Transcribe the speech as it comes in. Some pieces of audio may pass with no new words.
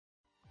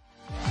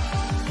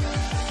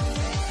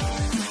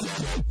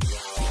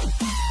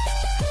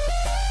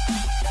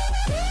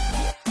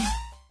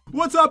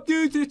What's up,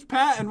 dudes? It's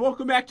Pat, and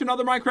welcome back to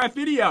another Minecraft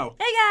video.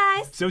 Hey,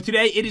 guys! So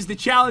today, it is the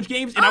challenge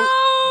games, and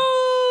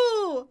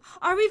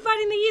Are we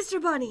fighting the Easter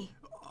Bunny?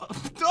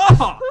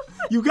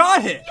 You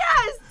got it!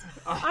 Yes!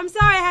 I'm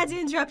sorry I had to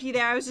interrupt you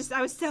there. I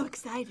was so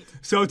excited.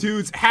 So,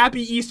 dudes,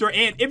 happy Easter,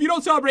 and if you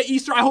don't celebrate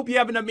Easter, I hope you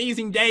have an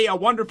amazing day, a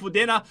wonderful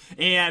dinner,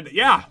 and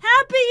yeah.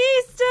 Happy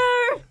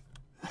Easter!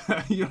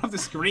 You don't have to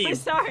scream. I'm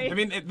sorry. I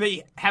mean,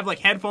 they have, like,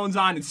 headphones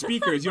on and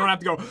speakers. You don't have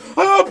to go,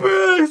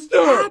 Happy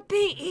Easter!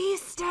 Happy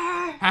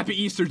Easter!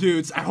 Happy Easter,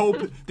 dudes. I hope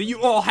that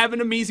you all have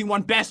an amazing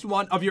one, best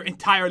one of your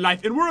entire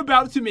life, and we're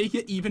about to make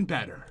it even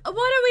better. What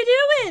are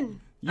we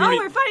doing?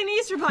 We're fighting the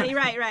Easter Bunny,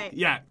 right.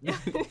 Yeah.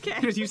 Okay.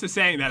 You're just used to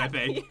saying that, I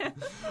think.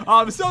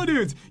 Yeah. So,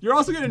 dudes, you're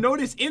also going to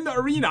notice in the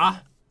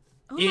arena...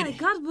 Oh my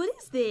god, what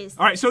is this?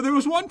 Alright, so there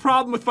was one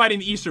problem with fighting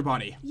the Easter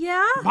Bunny.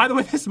 Yeah? By the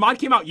way, this mod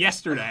came out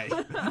yesterday.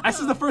 This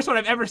is the first one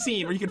I've ever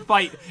seen where you can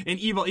fight an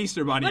evil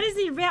Easter Bunny. What, does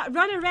he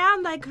run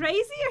around like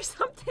crazy or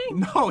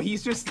something? No,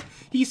 he's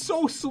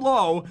so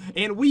slow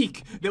and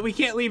weak that we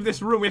can't leave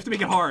this room. We have to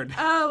make it hard.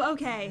 Oh,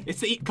 okay.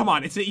 Come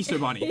on, it's the Easter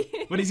Bunny.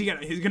 What is he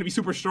gonna, he's gonna be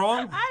super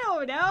strong? I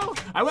don't know.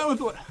 I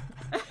went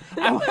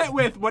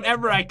with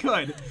whatever I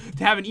could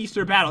to have an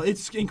Easter battle.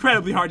 It's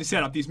incredibly hard to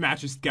set up these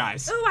matches,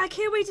 guys. Oh, I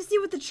can't wait to see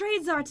what the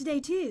trades are today,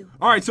 too.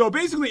 Alright, so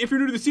basically, if you're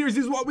new to the series,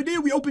 this is what we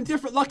do. We open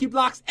different lucky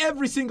blocks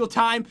every single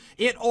time.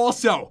 And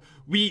also,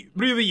 we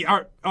really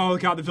are... Oh,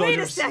 God, the villagers.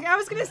 Wait a sec. I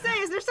was going to say,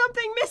 is there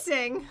something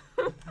missing?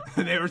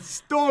 They were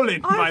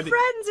stolen by Our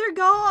friends are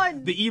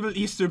gone. The evil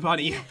Easter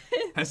Bunny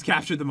has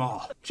captured them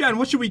all. Jen,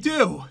 what should we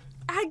do?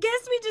 I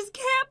guess we just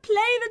can't play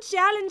the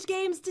challenge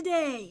games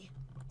today.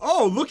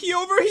 Oh, looky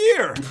over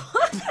here.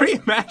 Very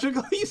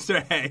magical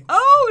Easter egg.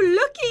 Oh,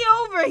 looky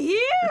over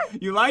here.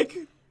 You like?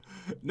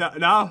 No.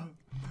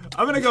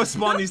 I'm gonna go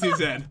spawn these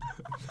dudes in.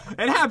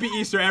 And happy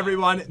Easter,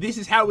 everyone. This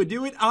is how we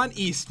do it on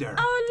Easter.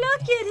 Oh,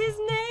 look it. His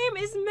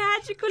name is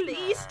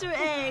Magical Easter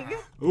Egg.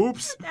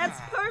 Oops. That's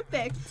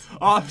perfect.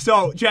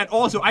 So, Jen,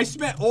 also, I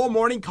spent all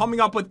morning coming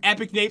up with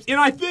epic names, and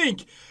I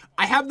think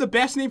I have the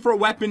best name for a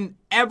weapon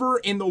ever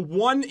in the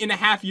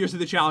 1.5 years of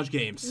the challenge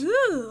games.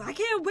 Ooh, I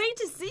can't wait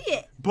to see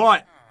it.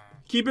 But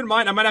keep in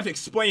mind, I might have to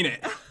explain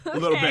it a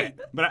little bit.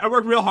 But I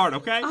work real hard,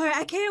 okay? All right,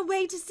 I can't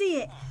wait to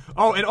see it.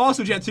 Oh, and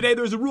also, Jen, today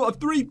there's a rule of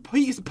 3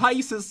 pieces.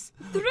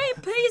 3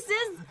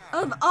 pieces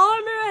of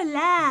armor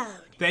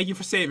allowed. Thank you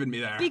for saving me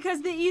there.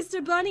 Because the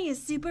Easter Bunny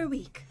is super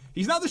weak.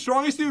 He's not the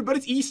strongest dude, but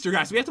it's Easter,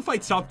 guys. So we have to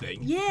fight something.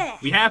 Yeah.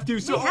 We have to.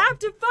 So we have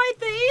to fight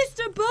the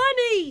Easter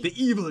Bunny. The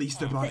evil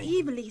Easter Bunny. The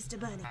evil Easter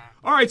Bunny.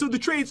 All right, so the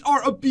trades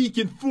are a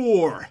beacon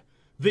for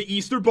the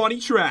Easter Bunny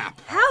trap.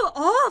 How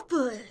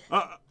awful.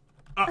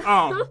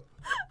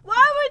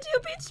 Why would you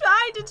be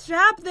trying to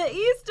trap the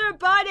Easter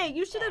Bunny?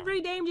 You should have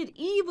renamed it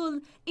Evil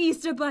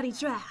Easter Bunny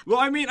Trap. Well,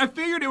 I mean, I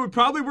figured it would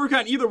probably work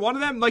on either one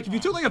of them. Like, if you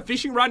took, like, a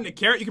fishing rod and a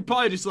carrot, you could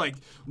probably just, like,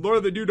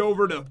 lure the dude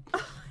over to...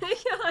 Oh my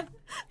god.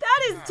 That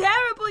is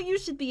terrible. You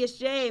should be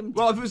ashamed.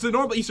 Well, if it was the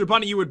normal Easter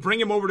Bunny, you would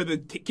bring him over to the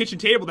kitchen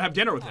table to have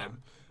dinner with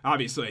him.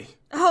 Obviously.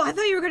 Oh, I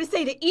thought you were going to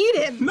say to eat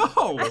him.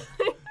 No!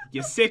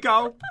 You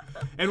sicko.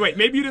 And wait,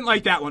 maybe you didn't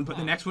like that one, but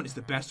the next one is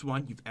the best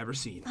one you've ever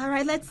seen. All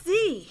right, let's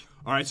see.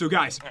 All right, so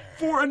guys,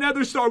 for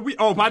another star,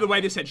 oh, by the way,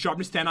 this had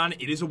sharpness 10 on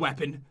it. It is a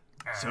weapon.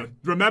 So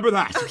remember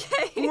that.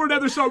 Okay. For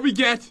another star, we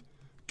get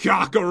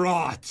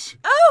Kakarot.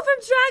 Oh,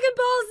 from Dragon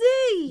Ball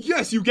Z.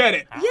 Yes, you get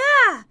it.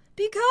 Yeah,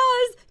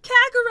 because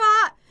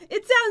Kakarot,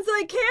 it sounds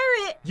like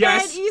carrot.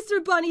 Yes. And Easter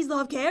bunnies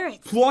love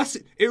carrots. Plus,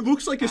 it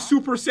looks like a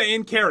Super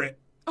Saiyan carrot.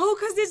 Oh,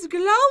 because it's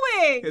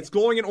glowing. It's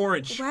glowing in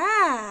orange.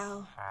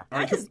 Wow.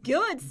 That is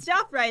good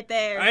stuff right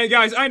there. Hey,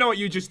 guys, I know what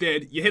you just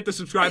did. You hit the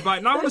subscribe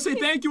button. I want to say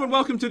thank you and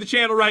welcome to the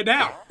channel right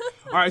now.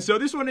 All right, so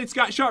this one, it's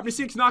got sharpness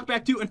 6,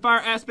 knockback 2, and fire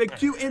aspect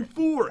 2, and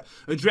 4.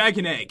 A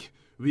dragon egg.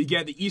 We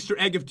get the Easter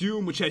egg of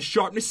doom, which has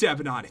sharpness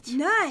 7 on it.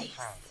 Nice.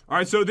 All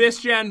right, so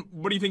this, Jen,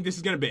 what do you think this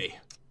is going to be?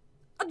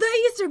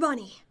 The Easter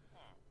bunny.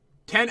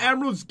 10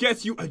 emeralds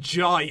gets you a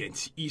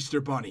giant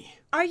Easter bunny.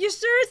 Are you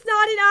sure it's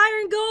not an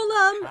iron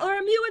golem or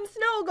a mutant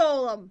snow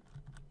golem?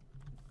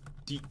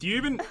 Do you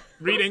even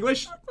read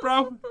English,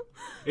 bro?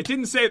 It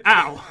didn't say,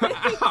 ow.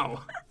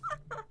 Ow.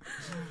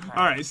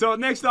 All right, so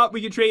next up,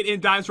 we can trade in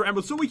diamonds for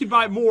emeralds so we can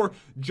buy more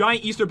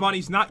giant Easter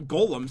bunnies, not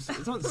golems.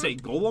 It doesn't say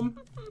golem.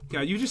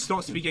 God, you just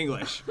don't speak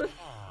English.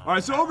 All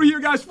right, so over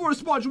here, guys, for a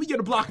sponge, we get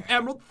a block of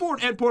emerald. For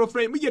an end portal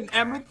frame, we get an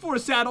emerald. For a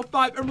saddle,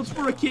 5 emeralds.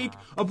 For a cake,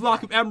 a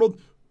block of emerald.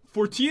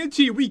 For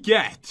TNT, we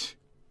get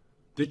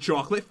the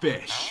chocolate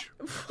fish.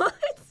 What?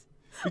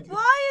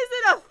 Why is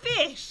it a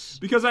fish?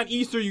 Because on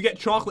Easter, you get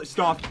chocolate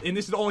stuff, and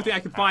this is the only thing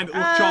I can find that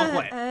looks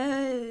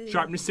chocolate.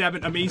 Sharpness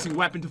 7, amazing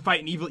weapon to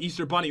fight an evil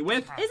Easter bunny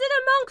with. Is it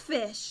a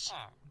monkfish?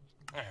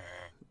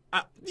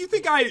 You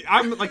think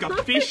I'm like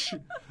a fish?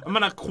 I'm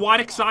an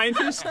aquatic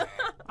scientist?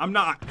 I'm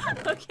not.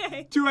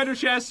 Okay. 2 ender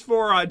chests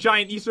for a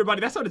giant Easter bunny.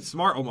 That sounded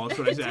smart almost,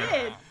 what I said. It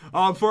did.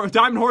 For a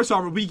diamond horse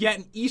armor, we get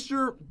an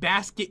Easter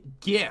basket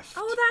gift.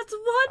 Oh, that's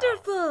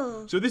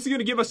wonderful. So this is going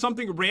to give us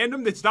something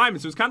random that's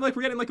diamond. So it's kind of like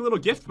we're getting like a little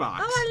gift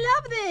box. Oh,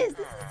 I love this.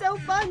 This is so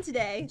fun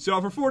today. So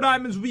for 4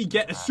 diamonds, we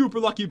get a super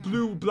lucky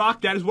blue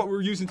block. That is what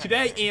we're using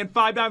today. And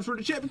 5 diamonds for the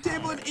enchantment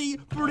table and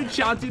 8 for the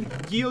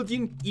enchanted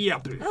gilding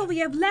apple. Oh, we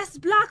have less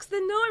blocks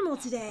than normal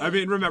today. I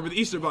mean, remember, the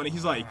Easter bunny,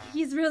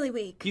 He's really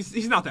weak.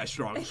 he's not that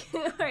strong.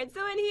 Alright,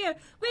 so in here,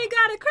 we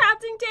got a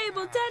crafting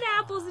table, 10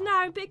 apples, an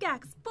iron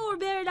pickaxe, 4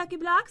 very lucky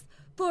blocks,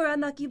 4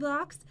 unlucky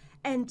blocks,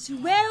 and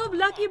 12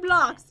 lucky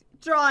blocks.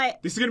 Draw it.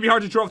 This is going to be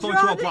hard to draw with only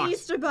 12 Draw blocks. the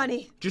Easter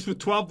bunny. Just with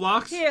 12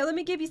 blocks? Here, let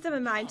me give you some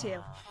of mine too.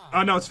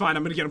 Oh, no, it's fine.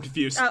 I'm going to get them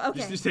confused. Oh,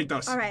 okay. Just take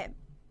those. Alright.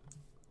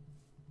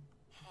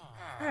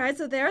 Alright,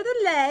 so there are the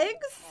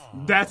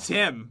legs. That's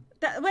him.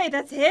 Wait,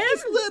 that's him?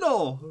 He's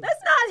little.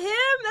 That's not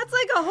him. That's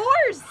like a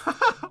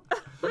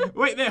horse.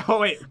 Wait, there. Oh,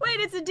 wait. Wait,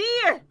 it's a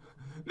deer.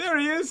 There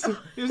he is.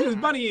 Here's his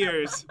bunny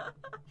ears.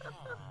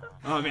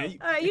 Oh, man.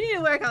 Alright, you need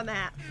to work on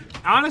that.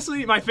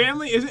 Honestly, my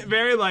family isn't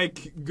very,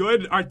 like,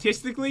 good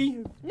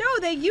artistically. No,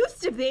 they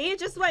used to be. It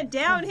just went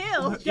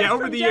downhill. Yeah,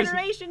 over from the years.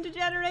 generation to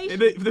generation.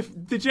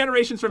 The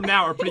generations from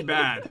now are pretty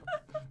bad.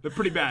 They're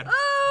pretty bad.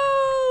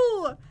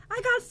 Oh!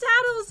 I got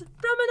saddles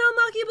from an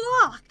unlucky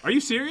block. Are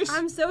you serious?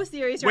 I'm so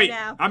serious Wait, right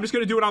now. I'm just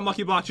going to do it on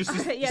Lucky Block just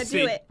to Yeah,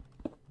 see. do it.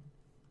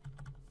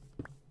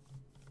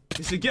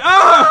 This is a gift.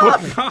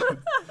 Oh, God.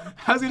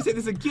 I was going to say,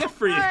 this is a gift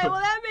for you. Alright, well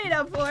that made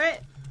up for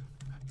it.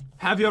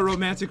 Have your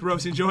romantic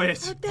roast. Enjoy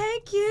it. Oh,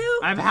 thank you.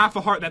 I have half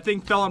a heart. That thing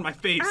fell on my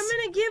face. I'm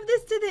gonna give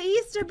this to the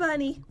Easter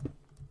bunny.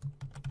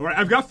 All right,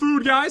 I've got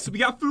food, guys. We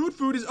got food.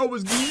 Food is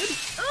always good.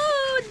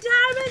 Oh,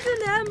 diamonds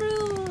and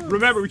emeralds.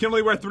 Remember, we can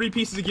only wear 3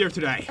 pieces of gear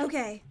today.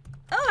 Okay.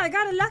 Oh, I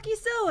got a lucky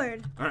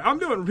sword. All right, I'm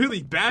doing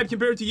really bad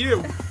compared to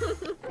you.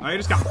 I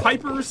just got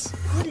pipers.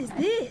 What is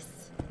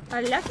this?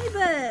 A lucky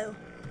bow.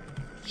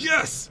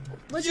 Yes.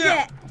 What'd you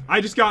get?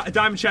 I just got a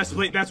diamond chest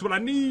plate. That's what I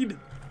need.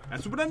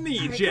 That's what I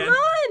need, Right, Jen. come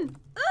on.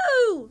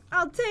 Ooh,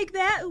 I'll take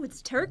that. Ooh,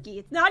 it's turkey.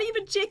 It's not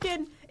even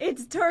chicken.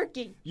 It's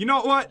turkey. You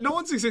know what? No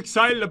one's as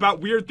excited about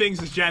weird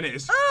things as Jen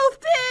is. Oh,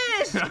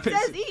 fish! It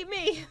says eat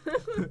me.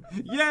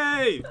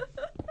 Yay!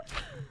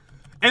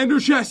 Ender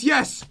chest,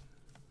 yes!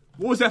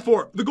 What was that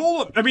for? The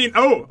golem! I mean,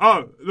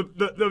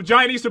 the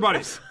giant Easter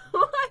bunnies.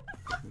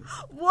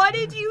 What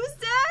did you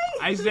say?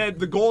 I said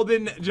the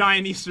golden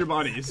giant Easter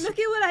bunnies. Look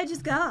at what I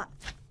just got.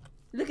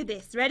 Look at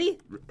this. Ready?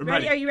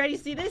 Ready. Are you ready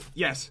to see this?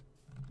 Yes.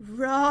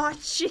 Raw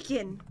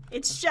chicken.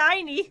 It's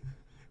shiny.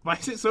 Why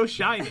is it so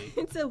shiny?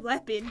 It's a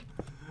weapon.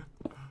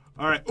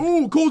 Alright.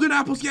 Ooh, golden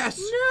apples, yes!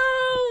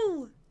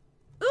 No!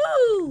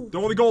 Ooh!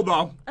 They're only gold,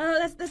 though.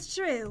 Oh, that's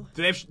true.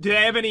 Do they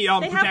have any, They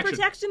protection? have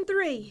protection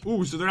 3.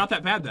 Ooh, so they're not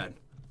that bad, then.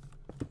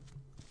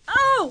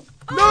 Oh!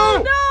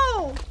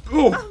 Oh, no!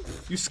 Ooh,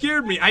 you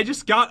scared me. I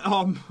just got,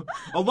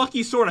 a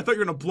lucky sword. I thought you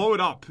were gonna blow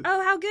it up.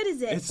 Oh, how good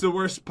is it? It's the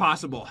worst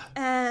possible.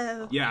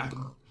 Oh. Yeah.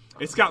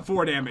 It's got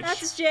 4 damage.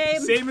 That's a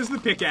shame. Same as the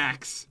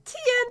pickaxe.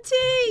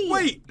 TNT!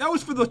 Wait, that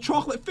was for the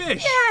chocolate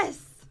fish.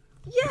 Yes!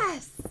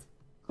 Yes!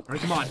 All right,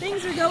 come on.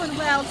 Things are going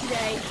well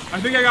today. I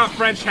think I got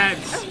French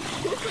heads.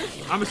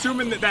 I'm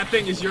assuming that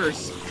thing is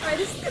yours. Alright,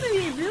 this is gonna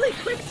be really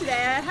quick today.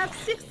 I have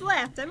 6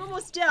 left. I'm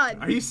almost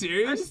done. Are you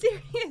serious? I'm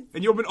serious.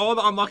 And you opened all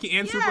the unlucky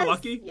and super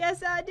lucky?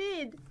 Yes, I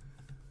did.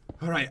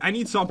 All right, I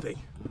need something.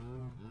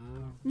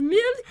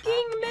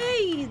 Milking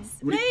maids.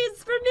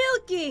 Maids for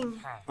milking.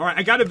 All right,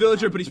 I got a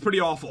villager, but he's pretty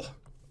awful.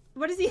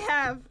 What does he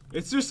have?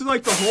 It's just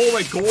like the whole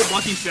like gold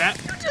lucky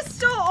set. You just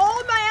stole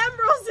all my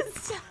emeralds and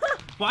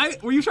stuff. Why?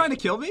 Were you trying to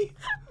kill me?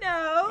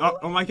 No.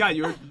 Oh my God,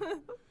 you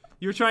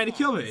were trying to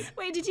kill me.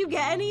 Wait, did you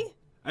get any?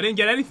 I didn't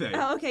get anything.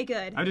 Oh, okay,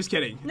 good. I'm just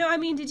kidding. No, I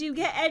mean, did you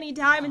get any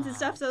diamonds and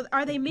stuff? So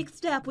are they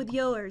mixed up with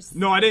yours?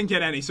 No, I didn't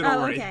get any, so don't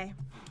Oh, worry. okay.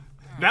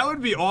 That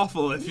would be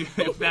awful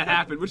if that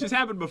happened, which has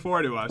happened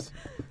before to us.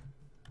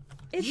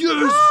 It's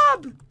Yes!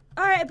 Bob!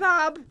 Alright,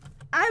 Bob.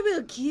 I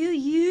will kill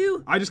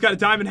you. I just got a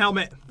diamond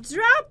helmet.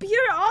 Drop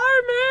your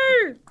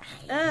armor!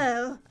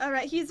 Oh,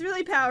 alright, he's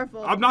really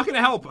powerful. I'm not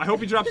gonna help. I hope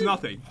he drops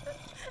nothing.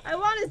 I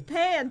want his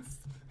pants.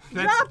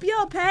 That's- Drop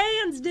your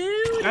pants,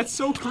 dude! That's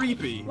so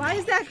creepy. Why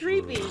is that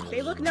creepy?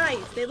 They look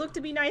nice. They look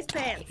to be nice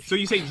pants. So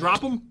you say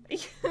drop them? Did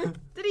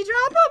he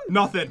drop them?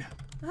 Nothing.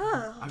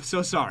 Oh, I'm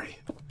so sorry.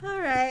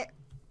 alright.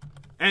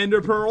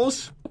 Ender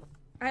pearls.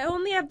 I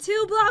only have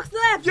 2 blocks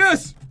left.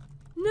 Yes!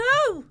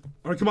 No!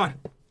 Alright, come on.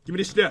 Give me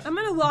the stiff. I'm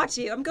gonna watch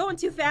you. I'm going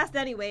too fast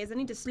anyways. I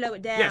need to slow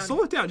it down. Yeah,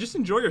 slow it down. Just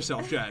enjoy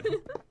yourself, Chad.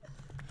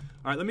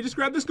 Alright, let me just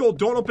grab this gold.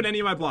 Don't open any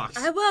of my blocks.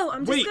 I won't.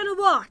 I'm just Wait. gonna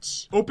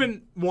watch.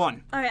 Open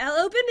one. Alright,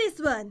 I'll open this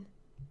one.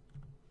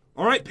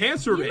 Alright,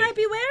 pants for You me. might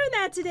be wearing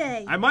that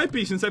today. I might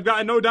be since I've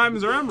got no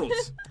diamonds or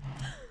emeralds.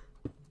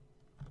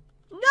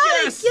 Not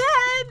Yes!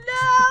 again!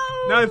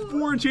 No! Now I have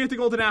 4 enchanted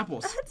golden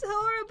apples. That's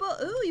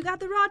horrible. Ooh, you got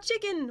the raw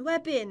chicken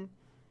weapon.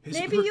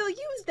 Maybe you'll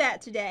use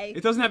that today.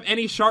 It doesn't have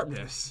any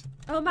sharpness.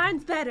 Oh,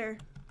 mine's better.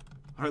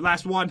 Alright,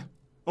 last one.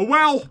 A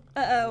well!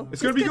 Uh-oh.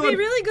 It's gonna be could good. be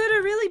really good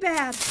or really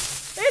bad.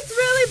 It's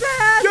really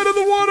bad! Get in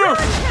the water! Run,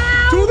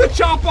 cow! To the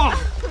chopper!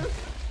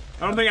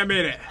 I don't think I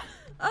made it.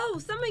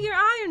 Oh, some of your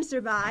iron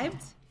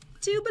survived.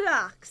 2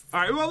 blocks. All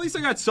right, well, at least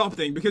I got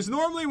something, because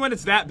normally when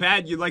it's that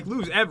bad, you, like,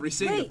 lose every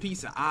single Wait.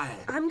 piece of iron.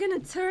 I'm gonna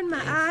turn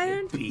my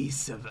iron.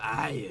 Piece of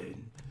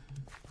iron.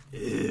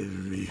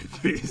 Every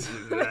piece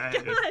of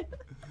iron. God.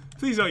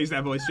 Please don't use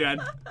that voice, Chad.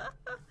 I'm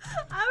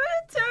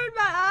gonna turn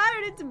my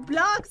iron into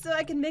blocks so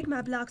I can make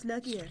my blocks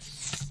luckier.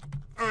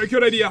 All right,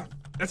 good idea.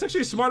 That's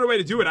actually a smarter way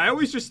to do it. I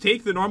always just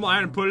take the normal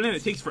iron and put it in.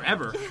 It takes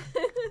forever.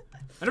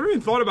 I never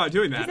even thought about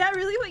doing that. Is that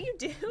really what you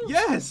do?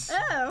 Yes.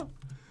 Oh.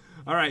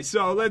 All right,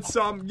 so let's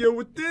go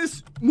with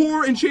this.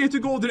 More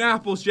enchanted golden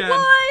apples, Jen.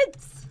 What?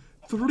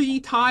 3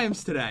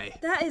 times today.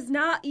 That is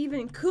not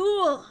even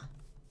cool.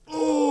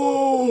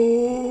 Oh.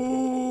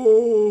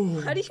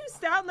 How do you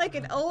sound like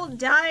an old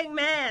dying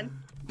man?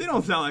 They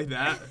don't sound like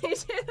that. They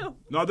do.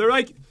 No, they're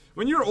like,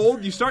 when you're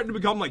old, you start to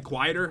become like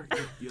quieter.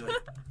 You're like,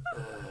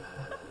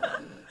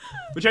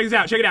 But check this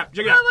out. Check it out.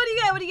 Check it out. Oh, what do you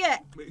get? What do you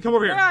get? Come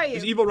over here. Where are you?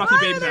 These evil Rocky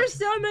Why babies. are there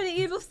so many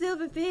evil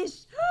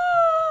silverfish?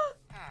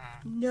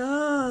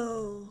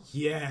 No.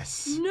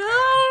 Yes. No.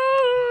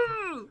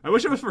 I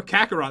wish it was for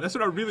Kakarot. That's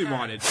what I really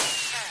wanted.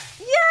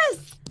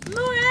 Yes.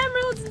 More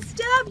emeralds and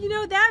stuff. You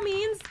know what that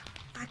means?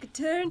 I could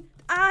turn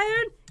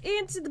iron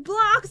into the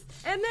blocks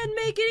and then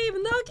make it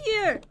even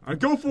luckier. All right,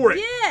 go for it.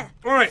 Yeah.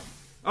 All right.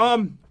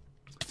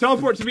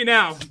 Teleport to me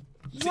now.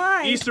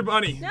 Why? Easter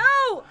Bunny.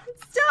 No.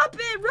 Stop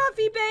it,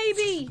 Ruffy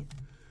baby.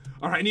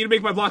 All right, I need to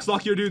make my blocks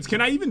luckier, dudes.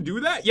 Can I even do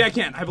that? Yeah, I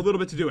can. I have a little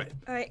bit to do it.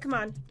 All right, come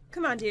on.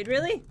 Come on, dude.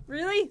 Really?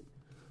 Really?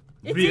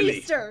 It's Really?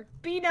 Easter.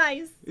 Be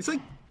nice. It's like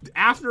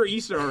after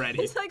Easter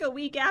already. It's like a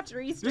week after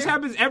Easter. This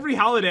happens every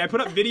holiday. I put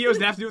up videos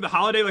that have to do with the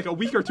holiday like a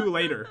week or 2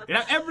 later.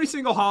 Every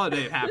single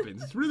holiday it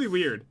happens. It's really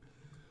weird.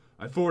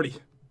 All right, 40.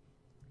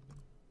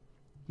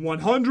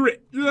 100.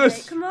 Yes. All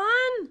right, come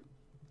on.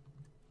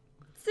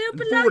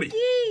 Super 40.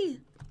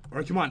 lucky. All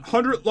right, come on.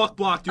 100 luck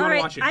block. Do you All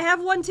want right, to watch it? I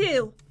have one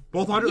too.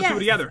 Both 100? Let's do it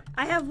together.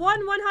 I have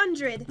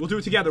 100. We'll do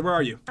it together. Where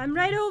are you? I'm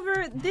right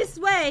over this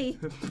way.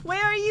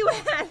 Where are you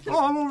at?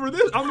 Oh, I'm over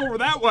this. I'm over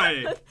that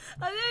way. Oh,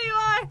 there you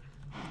are. All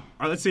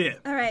right, let's see it.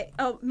 All right.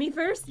 Oh, me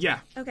first? Yeah.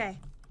 Okay.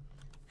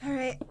 All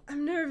right.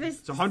 I'm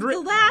nervous. It's 100?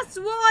 The last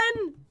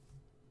one.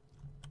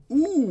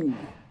 Ooh,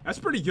 that's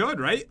pretty good,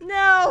 right?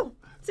 No.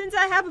 Since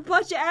I have a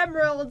bunch of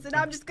emeralds and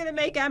I'm just going to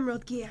make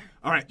emerald gear.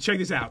 All right, check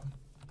this out.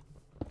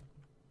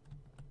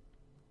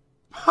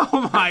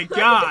 Oh my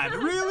God,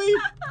 really?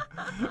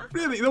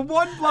 Really? The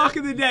one block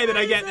of the day that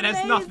I get that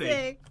has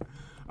nothing.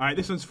 All right,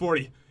 this one's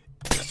 40.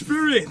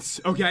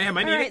 Experience. Okay, I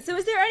need All right, so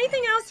is there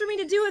anything else for me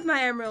to do with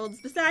my emeralds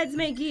besides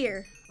make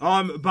gear?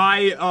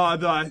 Buy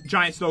the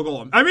giant snow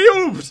golem. I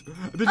mean, oops,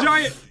 the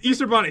giant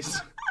Easter bunnies.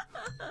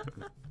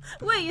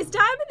 Wait, is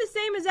diamond the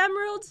same as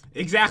emerald?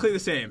 Exactly the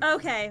same.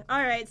 Okay,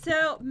 all right,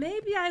 so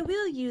maybe I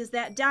will use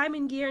that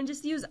diamond gear and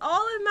just use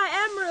all of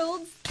my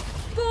emeralds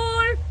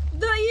for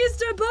the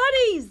Easter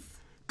bunnies.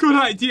 Good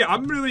idea.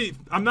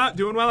 I'm not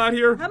doing well out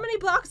here. How many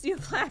blocks do you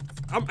have left?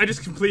 I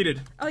just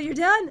completed. Oh, you're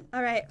done?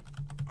 All right.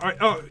 All right.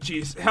 Oh,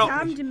 jeez. Help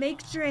Time me. to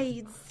make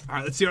trades. All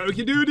right. Let's see what we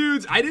can do,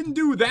 dudes. I didn't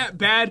do that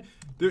bad.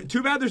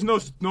 Too bad there's no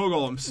snow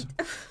golems.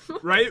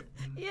 Right?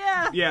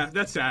 Yeah. Yeah,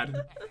 that's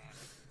sad.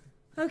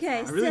 Okay,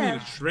 I really need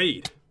a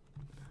trade.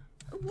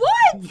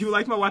 What? You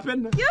like my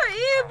weapon? You're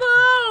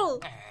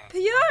evil!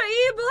 You're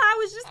evil! I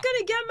was just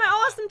gonna get my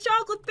awesome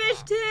chocolate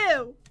fish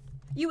too!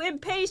 You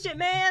impatient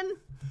man!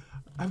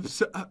 I'm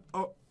so.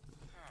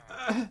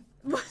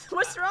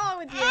 What's wrong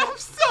with you? I'm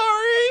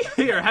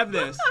sorry. Here, have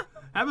this.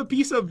 Have a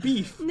piece of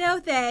beef. No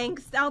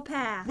thanks, I'll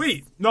pass.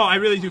 Wait, no, I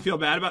really do feel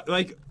bad about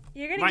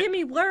You're gonna give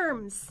me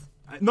worms.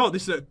 No,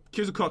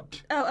 here's a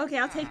cooked. Oh, okay,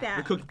 I'll take A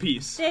that. cooked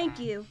piece. Thank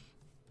you.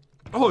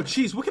 Oh,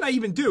 jeez, what can I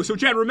even do? So,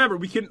 Jen, remember,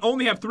 we can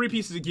only have 3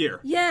 pieces of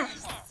gear.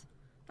 Yes.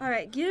 All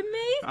right, give me.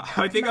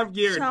 I think my I'm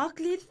geared.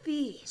 Chocolate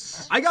fish.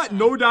 I got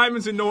no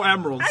diamonds and no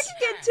emeralds. I can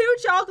get 2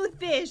 chocolate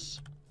fish.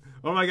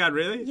 Oh my God,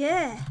 really?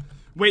 Yeah.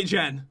 Wait,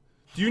 Jen,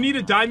 do you need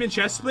a diamond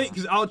chest plate?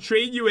 Because I'll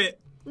trade you it.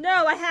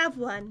 No, I have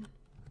one.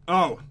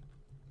 Oh,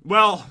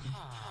 well,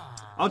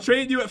 I'll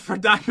trade you it for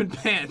diamond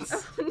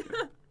pants.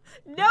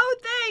 No,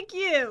 thank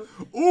you.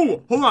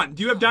 Ooh, hold on.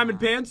 Do you have diamond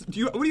pants?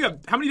 What do you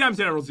have? How many diamonds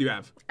and emeralds do you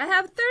have? I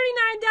have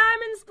 39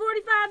 diamonds,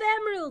 45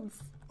 emeralds.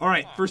 All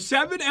right, for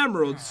 7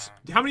 emeralds,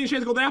 how many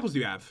enchanted golden apples do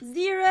you have?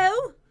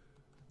 0.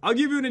 I'll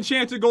give you an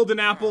enchanted golden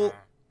apple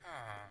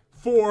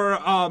for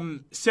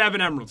 7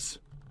 emeralds.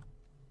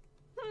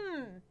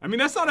 I mean,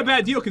 that's not a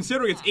bad deal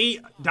considering it's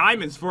 8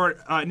 diamonds for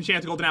an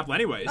enchanted golden apple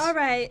anyways. All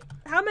right.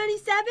 How many?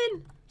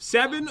 7?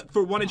 7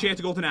 for 1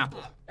 enchanted golden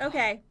apple.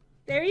 Okay.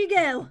 There you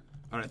go.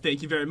 All right,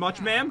 thank you very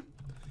much, ma'am.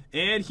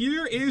 And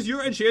here is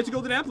your enchanted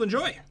golden apple.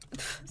 Enjoy.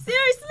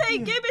 Seriously,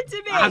 give it to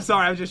me. I'm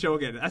sorry, I was just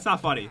joking. That's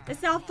not funny.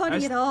 It's not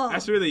funny at all.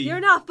 That's really... You're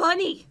not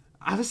funny.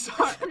 I'm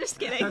sorry. I'm just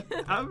kidding.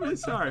 I'm really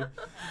sorry.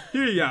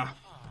 Here you go.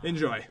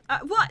 Enjoy.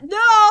 What?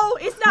 No,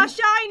 it's not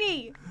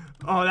shiny.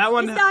 Oh, that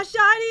one... It's not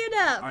shiny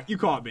enough. All right, you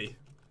caught me.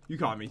 You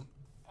caught me.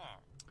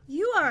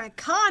 You are a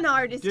con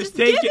artist. Just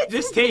take give it.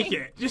 Just to take me.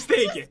 it. Just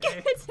take it.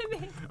 Give it to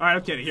me. All right,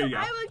 I'm kidding. Here you go.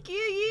 I will kill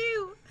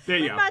you. There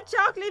you with go. my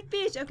chocolate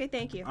fish. Okay,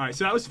 thank you. All right,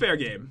 so that was fair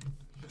game.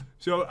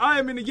 So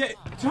I'm gonna get.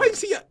 Did I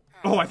see it?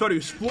 Oh, I thought he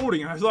was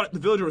floating. I thought the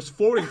villager was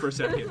floating for a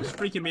second. It was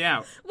freaking me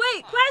out.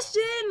 Wait,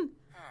 question!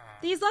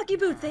 These lucky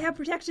boots, they have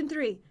protection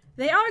 3.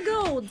 They are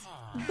gold,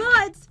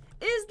 but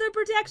is the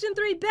protection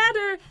 3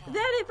 better than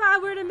if I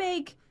were to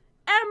make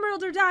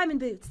emerald or diamond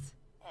boots?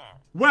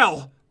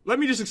 Well, let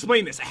me just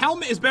explain this. A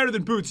helmet is better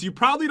than boots. You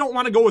probably don't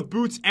want to go with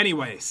boots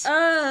anyways.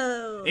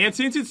 Oh. And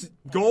since it's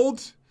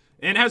gold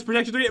and has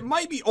protection 3, it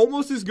might be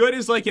almost as good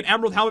as like an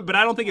emerald helmet, but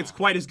I don't think it's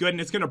quite as good, and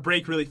it's gonna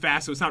break really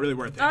fast, so it's not really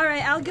worth it.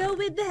 Alright, I'll go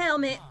with the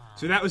helmet.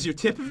 So that was your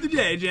tip of the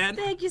day, Jen.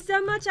 Thank you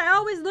so much. I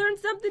always learn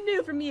something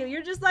new from you.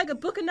 You're just like a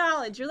book of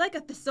knowledge. You're like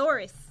a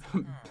thesaurus.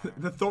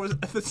 The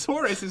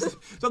thesaurus is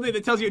something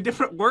that tells you a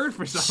different word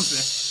for something.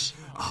 Shh.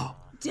 Oh.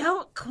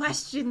 Don't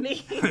question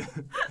me.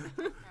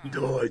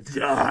 Go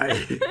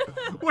die.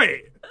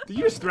 Wait, did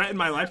you just threaten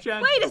my life,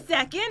 Jen? Wait a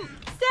second.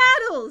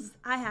 Saddles.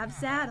 I have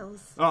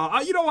saddles.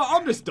 You know what?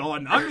 I'm just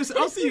done.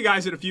 I'll see you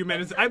guys in a few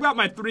minutes. I've got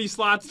my 3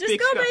 slots. Just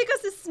go make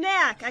us a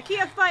snack. I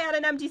can't fight on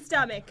an empty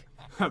stomach.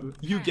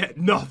 You get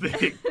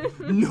nothing.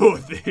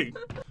 Nothing.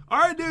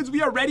 Alright, dudes,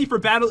 we are ready for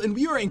battle, and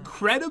we are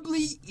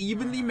incredibly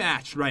evenly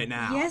matched right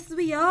now. Yes,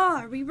 we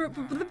are. We were... Are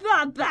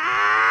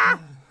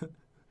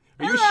you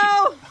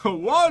Hello. a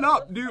sheep? What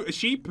up, dude? A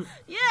sheep?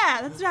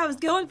 Yeah, that's what I was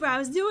going for. I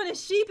was doing a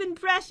sheep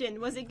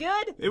impression. Was it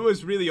good? It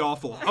was really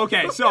awful.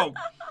 Okay, so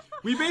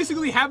we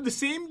basically have the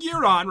same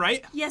gear on,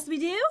 right? Yes, we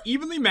do.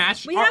 Evenly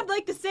matched. We have,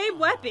 like, the same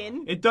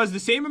weapon. It does the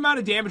same amount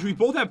of damage. We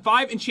both have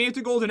 5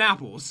 enchanted golden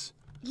apples.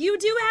 You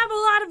do have a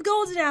lot of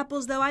golden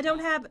apples, though. I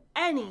don't have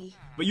any.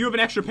 But you have an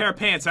extra pair of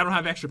pants. I don't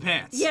have extra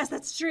pants. Yes,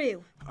 that's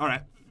true. All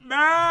right.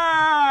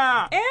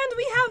 Ah! And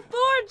we have 4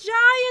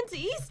 giant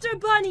Easter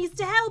bunnies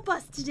to help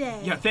us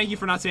today. Yeah, thank you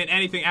for not saying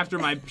anything after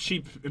my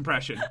sheep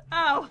impression.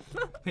 Oh.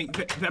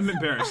 I'm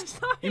embarrassed.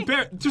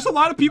 There's a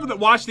lot of people that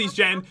watch these,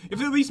 Jen. If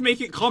they at least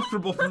make it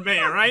comfortable for me,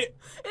 all right? It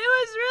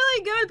was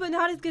really good, but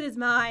not as good as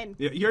mine.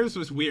 Yeah, yours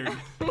was weird.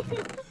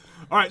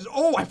 All right.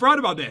 So, I forgot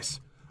about this.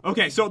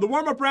 Okay, so the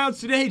warm-up rounds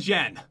today,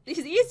 Jen.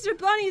 These Easter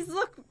bunnies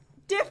look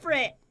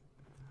different.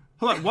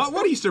 Hold on,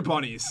 what Easter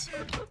bunnies?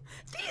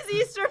 These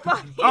Easter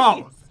bunnies.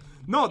 Oh,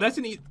 no, that's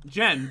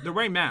Jen, they're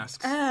wearing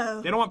masks. Oh.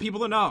 They don't want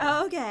people to know.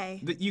 Oh,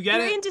 okay. You get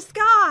it? They're in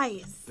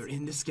disguise. They're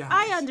in disguise.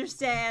 I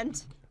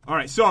understand. All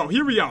right, so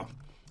here we go.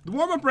 The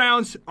warm-up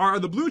rounds are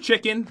the blue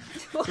chicken,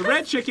 the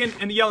red chicken,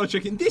 and the yellow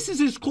chicken. This is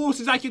as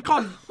close as I can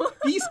come.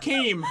 These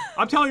came,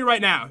 I'm telling you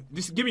right now,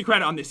 just give me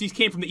credit on this. These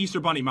came from the Easter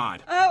Bunny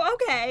mod. Oh,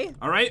 okay.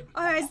 All right?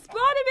 All right, spawn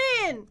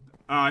him in.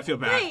 Oh, I feel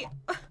bad. Wait,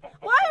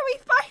 why are we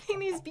fighting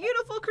these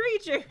beautiful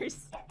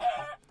creatures?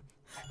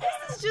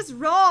 This is just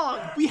wrong.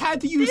 We had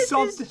to use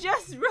something. This is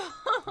just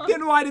wrong.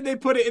 Then why did they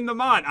put it in the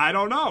mod? I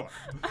don't know.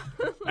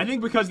 I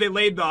think because they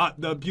laid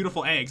the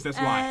beautiful eggs, that's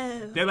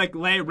why. Oh. They like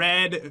lay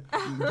red,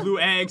 blue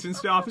eggs and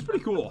stuff. It's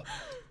pretty cool.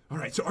 All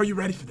right, so are you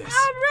ready for this?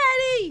 I'm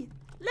ready.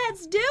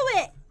 Let's do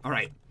it. All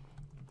right.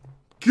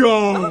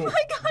 Go. Oh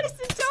my god, it's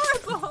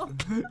adorable.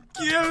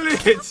 Kill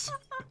it.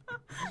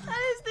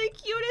 That is the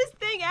cutest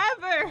thing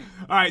ever.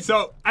 All right,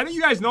 so I think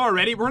you guys know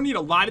already, we're going to need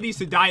a lot of these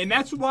to die, and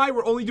that's why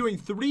we're only doing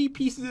 3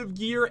 pieces of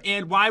gear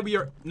and why we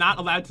are not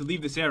allowed to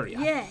leave this area.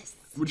 Yes.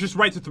 We're just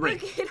right to 3.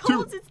 Look, it 2,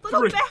 holds its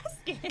little 3.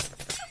 basket.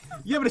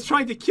 Yeah, but it's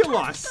trying to kill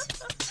us.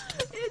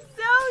 It's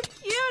so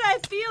cute. I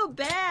feel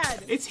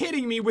bad. It's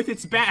hitting me with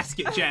its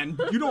basket, Jen.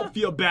 You don't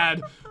feel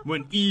bad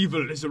when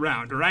evil is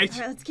around, all right? All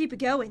right, let's keep it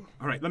going.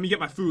 All right, let me get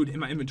my food in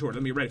my inventory.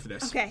 Let me get ready for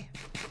this. Okay.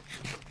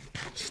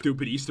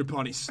 Stupid Easter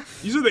bunnies.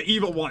 These are the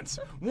evil ones.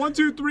 1,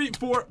 2, 3,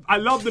 4. I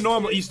love the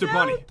normal Easter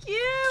bunny. So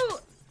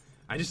cute.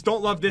 I just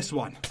don't love this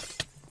one.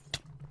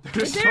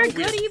 They're Is there so a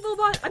good weird. evil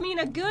one? I mean,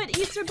 a good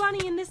Easter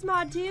bunny in this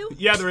mod too?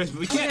 Yeah, there is, but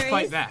we can't there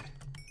fight is? that.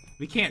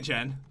 We can't,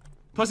 Jen.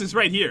 Plus, it's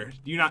right here.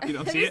 You don't see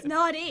That it? is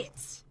not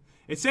it.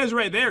 It says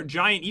right there,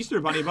 giant Easter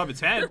bunny above its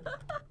head.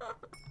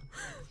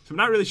 So I'm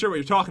not really sure what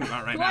you're talking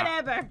about right now.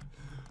 Whatever.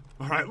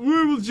 All right,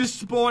 we will just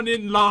spawn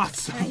in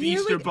lots of Here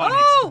Easter we- bunnies.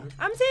 Oh,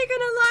 I'm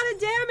taking a lot of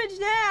damage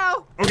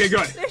now. Okay,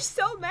 good. There's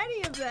so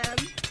many of them.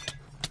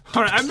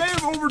 All right, I may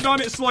have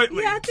overdone it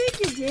slightly. Yeah, I think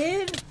you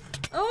did.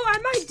 Oh, I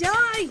might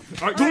die.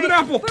 All right, golden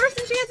apple. First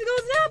and chance of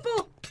golden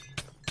apple.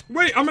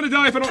 Wait, I'm gonna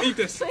die if I don't eat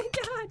this. Oh my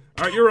god.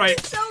 All right, you're right.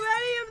 So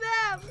many of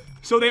them.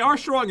 So they are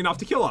strong enough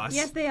to kill us.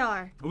 Yes, they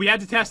are. We had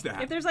to test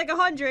that. If there's like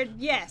 100,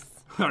 yes.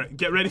 All right,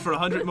 get ready for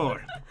 100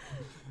 more.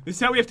 This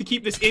is how we have to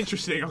keep this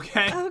interesting,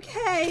 okay?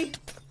 Okay.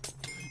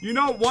 You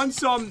know,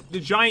 once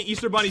the giant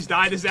Easter bunnies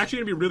die, this is actually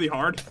gonna be really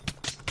hard.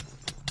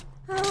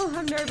 Oh,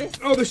 I'm nervous.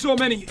 Oh, there's so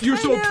many. You're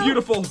so know.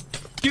 beautiful.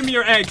 Give me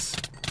your eggs.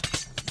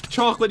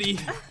 Chocolatey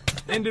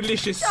and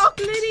delicious.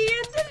 Chocolatey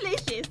and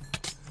delicious.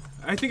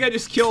 I think I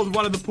just killed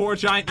one of the poor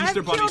giant Easter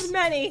I've bunnies. killed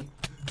many.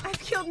 I've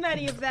killed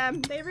many of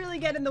them. They really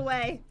get in the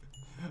way.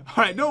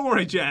 All right, don't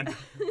worry, Jen.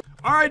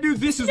 All right, dude,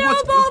 this is No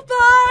what's... ball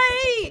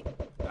fight!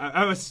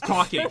 I was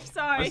talking. I'm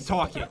sorry. I was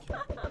talking.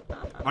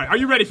 All right, are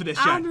you ready for this,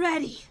 Jen? I'm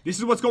ready. This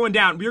is what's going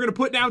down. We're going to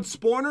put down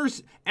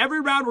spawners. Every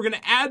round, we're going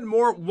to add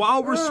more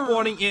while we're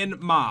spawning in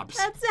mobs.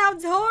 That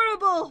sounds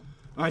horrible.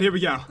 All right, here we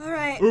go. All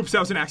right. Oops, that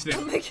was an Oh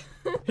accident. my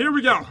god. Here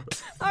we go. All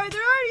right,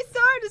 they're already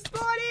starting to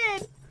spawn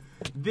in.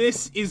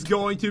 This is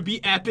going to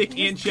be epic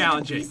and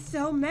challenging. There's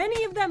so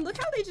many of them. Look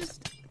how they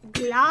just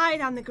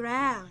glide on the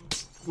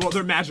ground. Well,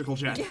 they're magical,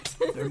 Jen.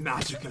 They're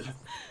magical.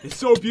 It's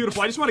so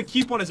beautiful. I just want to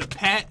keep one as a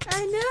pet.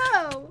 I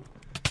know.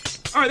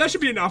 All right, that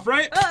should be enough,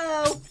 right?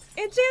 Uh-oh.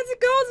 Enchanted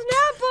golden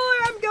apple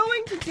or I'm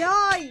going to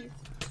die.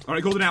 All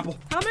right, golden apple.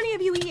 How many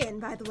have you eaten,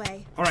 by the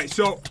way? All right,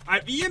 so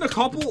I've eaten a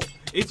couple.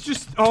 It's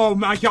just, oh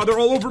my god, they're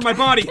all over my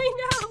body.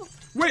 I know.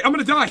 Wait, I'm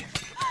gonna die.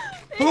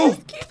 They Oh.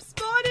 just keep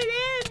spawning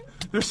in.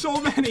 There's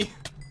so many.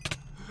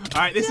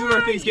 All right, this is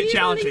where things get Evil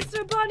challenging.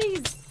 Easter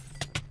bunnies.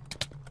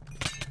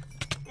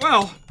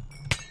 Well,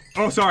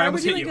 oh, sorry, I We're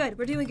almost hit doing you. good.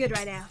 We're doing good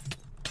right now.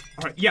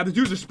 All right, yeah, the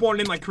dudes are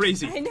spawning in like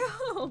crazy. I know.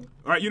 All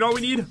right, you know what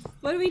we need?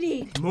 What do we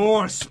need?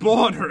 More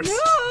spawners.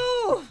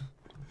 No.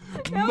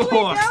 No, we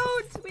More.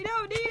 don't. We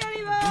don't need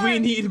any more. We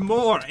need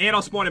more. And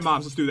I'll spawn in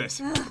mobs. Let's do this.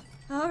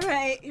 All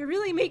right, you're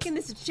really making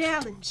this a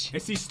challenge.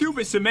 It's these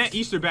stupid cement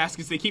Easter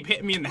baskets they keep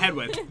hitting me in the head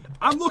with.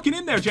 I'm looking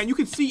in there, Jen. You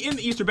can see in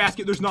the Easter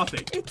basket there's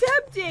nothing. It's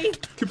empty.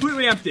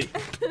 Completely empty.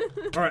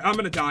 All right, I'm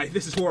gonna die.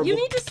 This is horrible. You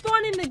need to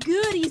spawn in the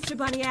good Easter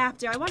bunny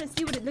after. I want to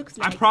see what it looks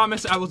I like.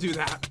 promise I will do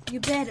that. You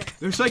better.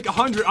 There's like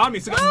 100 on me.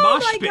 It's like a Oh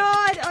mosh my pit.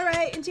 god! All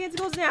right, Enchanted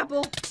golden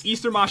apple.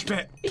 Easter mosh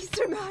pit.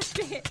 Easter mosh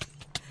pit.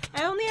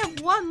 I only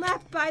have one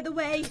left, by the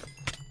way.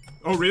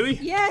 Oh, really?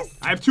 Yes.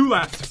 I have 2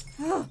 left.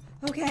 Oh,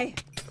 okay.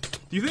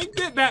 Do you think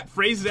that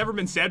phrase has ever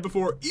been said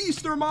before?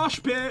 Easter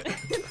mosh pit.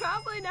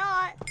 Probably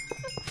not.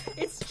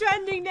 It's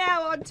trending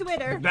now on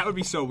Twitter. That would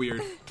be so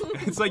weird.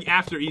 It's like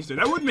after Easter.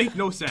 That would make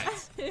no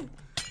sense.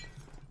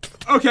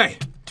 Okay,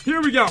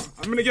 here we go.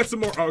 I'm gonna get some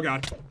more. Oh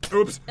god.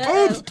 Oops.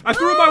 Uh-oh. Oops! I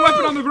threw my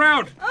weapon on the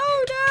ground.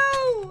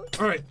 Oh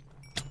All right.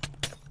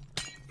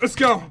 Let's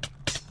go.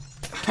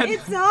 no!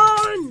 It's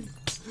on.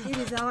 It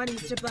is on,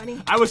 Easter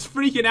bunny. I was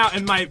freaking out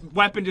and my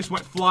weapon just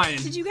went flying.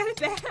 Did you get it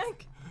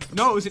back?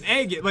 No, it was an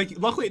egg.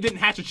 Luckily it didn't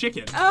hatch a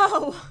chicken.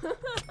 Oh.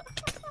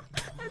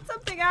 That's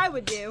something I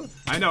would do.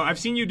 I know. I've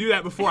seen you do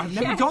that before. I've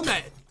never Yes. done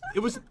that. It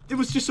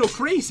was just so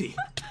crazy.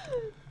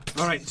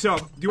 All right. So,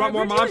 do you want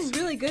more We're mobs?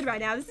 doing really good right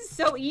now. This is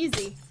so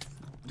easy.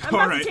 I'm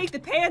All about right. to take the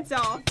pants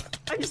off.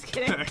 I'm just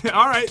kidding.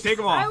 All right. Take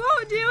them I off.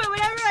 won't do it.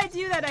 Whenever I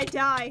do that, I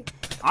die.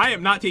 I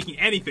am not taking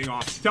anything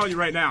off. I'm telling you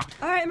right now.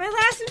 All right, my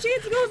last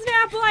Enchanted golden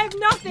apple. I have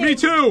nothing. Me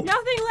too.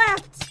 Nothing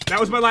left. That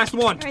was my last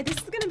one. All right, this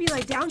is gonna be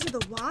like down to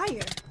the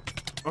wire.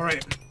 All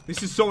right.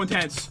 This is so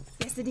intense.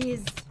 Yes, it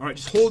is. All right.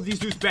 Just hold these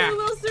dudes back. Who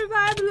will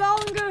survive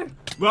longer?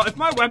 Well, if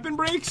my weapon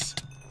breaks,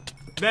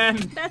 then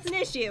That's an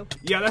issue.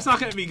 yeah, that's not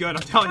gonna be good.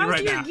 I'm telling you How's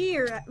right your now.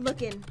 gear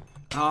looking?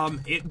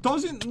 It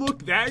doesn't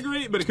look that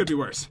great, but it could be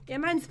worse. Yeah,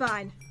 mine's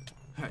fine.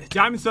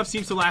 Diamond stuff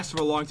seems to last for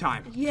a long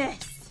time.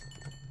 Yes.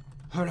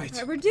 All right. All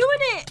right, we're doing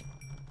it.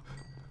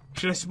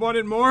 Should I spawn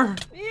in more?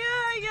 Yeah,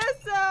 I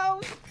guess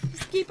so.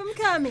 Just keep them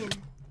coming.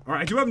 All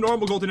right. I do have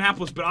normal golden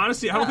apples, but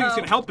honestly, I don't think it's Uh-oh.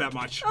 gonna help that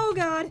much. Oh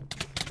God.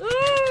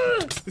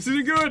 Ugh, This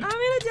isn't good. I'm gonna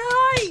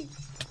die.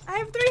 I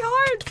have 3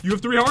 hearts. You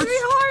have 3 hearts? 3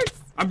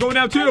 hearts. I'm going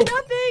down I too. have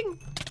nothing.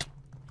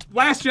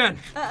 Last gen.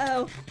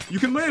 Uh-oh. You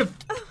can live.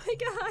 Oh my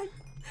God.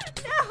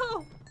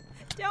 No.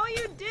 Don't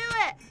you do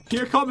it.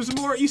 Here comes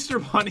more Easter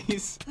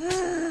bunnies.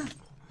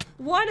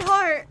 1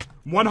 heart.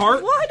 1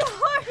 heart. 1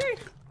 heart.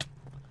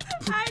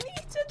 I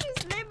need to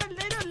just live a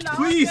little longer.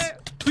 Please,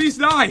 please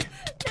die.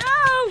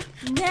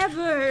 No.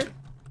 Never.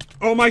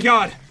 Oh my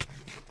god.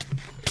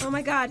 Oh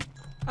my God.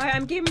 All right,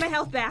 I'm giving my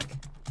health back.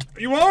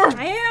 You are?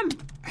 I am.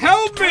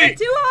 Help I me! have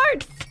 2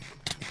 hearts.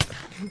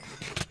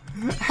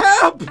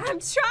 Help! I'm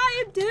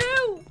trying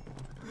to.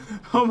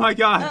 Oh my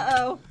god.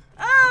 Uh-oh.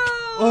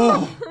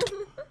 Oh.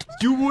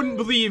 You wouldn't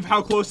believe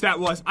how close that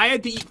was. I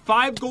had to eat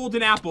 5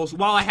 golden apples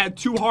while I had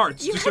 2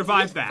 hearts You to had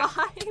survive eat that.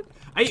 5?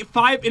 I ate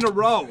 5 in a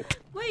row.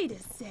 Wait a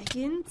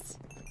second.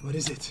 What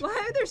is it? Why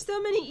are there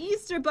so many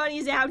Easter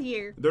bunnies out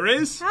here? There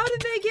is? How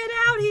did they get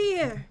out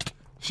here?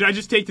 Should I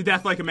just take to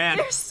death like a man?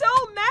 There's so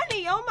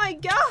many. Oh my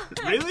God.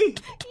 Really?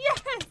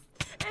 Yes.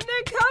 And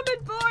they're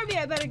coming for me.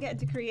 I better get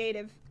into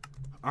creative.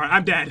 Alright,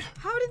 I'm dead.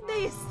 How did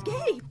they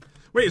escape?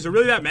 Wait, is there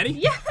really that many?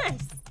 Yes.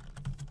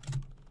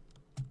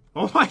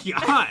 Oh my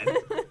god.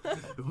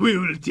 We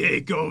will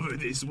take over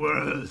this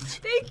world.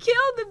 They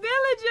killed the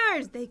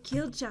villagers. They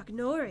killed Chuck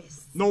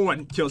Norris. No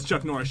one kills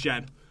Chuck Norris,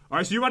 Jen.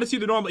 Alright, so you want to see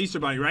the normal Easter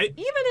bunny, right?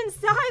 Even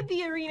inside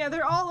the arena,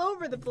 they're all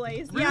over the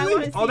place. Really? Yeah, I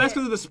want to see Oh, that's it.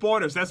 because of the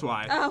spawners, that's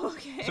why. Oh,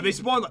 okay. So they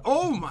spawn like,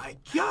 oh my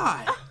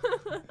god.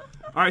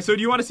 Alright, so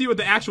do you want to see what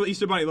the actual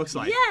Easter bunny looks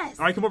like? Yes.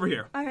 Alright, come over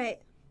here. All right.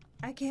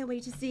 I can't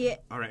wait to see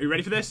it. Alright, you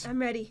ready for this? I'm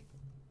ready.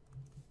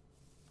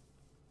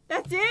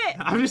 That's it.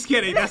 I'm just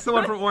kidding. That's the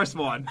one from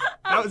Orspawn.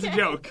 That was a Okay.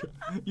 joke.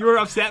 You were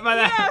upset by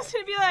that? Yeah, I was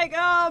gonna be like,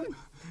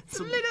 it's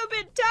a little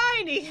bit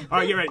tiny.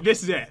 Alright, get ready.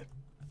 This is it.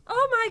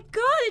 Oh my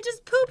God! It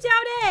just pooped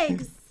out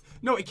eggs.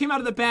 No, it came out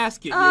of the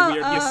basket, you Oh, weird,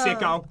 you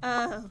sicko.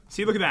 Oh,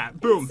 See, look at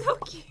that. Boom. so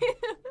cute.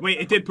 Wait,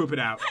 it did poop it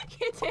out.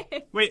 It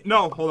did. Wait,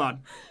 no, hold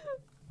on.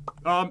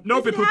 Nope,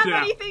 Does it it pooped have it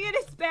out. anything in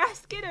its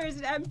basket or is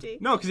it empty?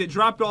 No, because it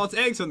dropped all its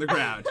eggs on the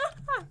ground.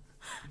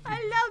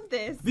 I love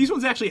this. These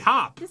ones actually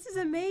hop. This is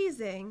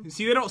amazing.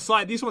 See, they don't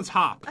slide. These ones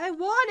hop. I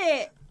want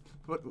it.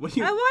 What do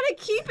you... I want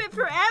to keep it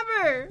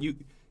forever.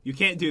 You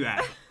can't do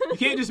that. You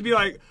can't just be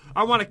like,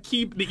 I want to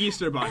keep the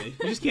Easter Bunny.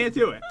 You just can't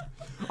do it.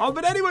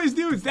 But anyways,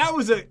 dudes, that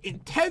was an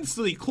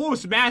intensely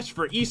close match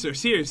for Easter,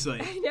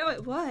 seriously. I know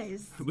it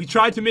was. We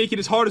tried to make it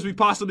as hard as we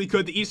possibly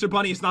could. The Easter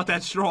Bunny is not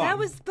that strong. That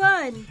was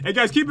fun. Hey,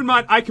 guys, keep in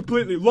mind, I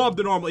completely love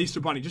the normal Easter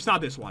Bunny, just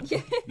not this one.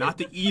 Not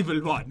the evil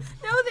one.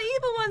 No, the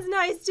evil one's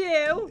nice,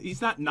 too.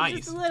 He's not nice.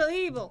 He's just a little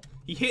evil.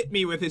 He hit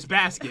me with his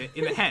basket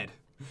in the head.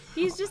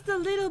 He's just a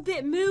little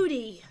bit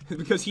moody.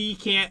 Because he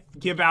can't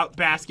give out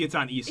baskets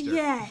on Easter.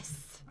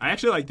 Yes. I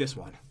actually like this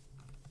one.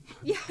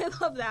 Yeah, I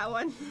love that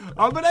one.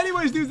 But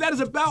anyways, dudes, that is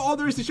about all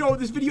there is to show with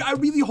this video. I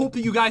really hope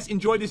that you guys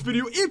enjoyed this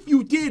video. If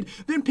you did,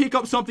 then pick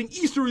up something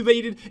Easter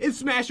related and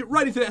smash it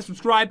right into that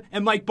subscribe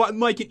and like button,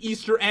 like an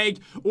Easter egg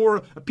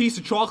or a piece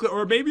of chocolate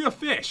or maybe a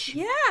fish.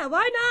 Yeah,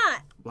 why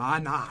not? Why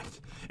not?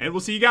 And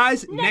we'll see you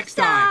guys next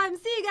time.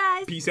 See you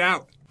guys. Peace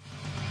out.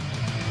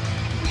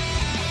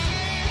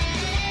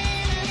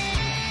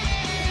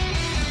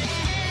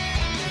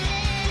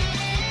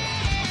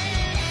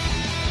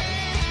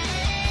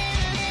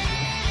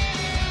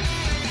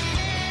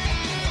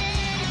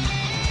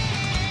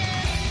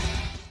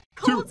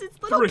 Holds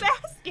its little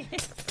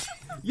basket.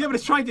 Yeah, but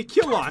it's trying to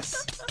kill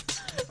us.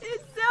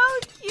 It's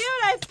so cute.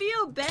 I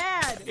feel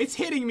bad. It's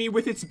hitting me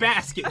with its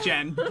basket,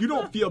 Jen. You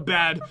don't feel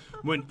bad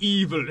when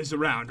evil is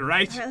around, all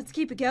right? All right, let's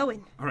keep it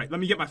going. All right, let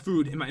me get my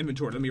food in my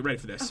inventory. Let me get ready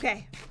for this.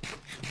 Okay.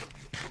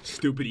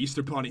 Stupid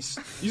Easter bunnies.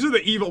 These are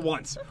the evil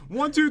ones.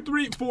 1, 2,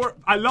 3, 4.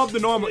 I love the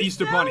normal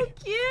Easter bunny.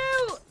 So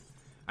cute.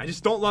 I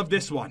just don't love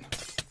this one.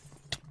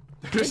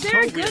 Is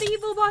there a good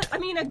evil one? I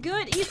mean, a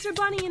good Easter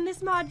bunny in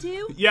this mod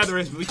too? Yeah, there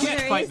is, but we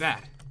can't fight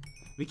that.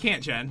 We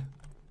can't, Jen.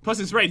 Plus,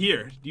 it's right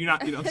here. You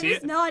don't see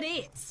it? That's not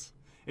it.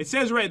 It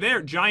says right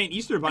there, giant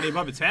Easter bunny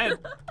above its head.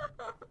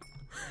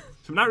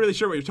 So I'm not really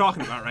sure what you're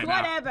talking about right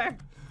now. Whatever.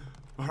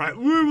 All right,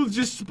 we will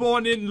just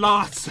spawn in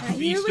lots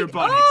of Easter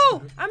bunnies.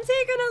 Oh, I'm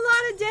taking a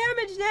lot of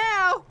damage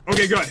now.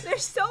 Okay, good.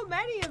 There's so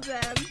many of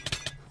them.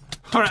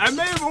 All right, I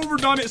may have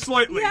overdone it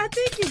slightly. Yeah, I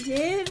think you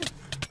did.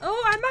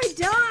 Oh, I might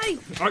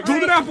die. All right,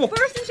 golden apple.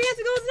 First in chance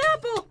of golden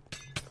apple.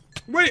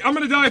 Wait, I'm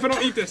gonna die if I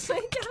don't eat this. Oh my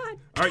God.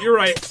 All right, you're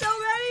right. So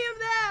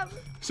many of them.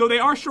 So they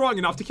are strong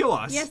enough to kill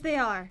us. Yes, they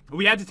are.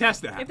 We had to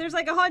test that. If there's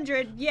like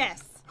 100,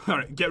 yes. All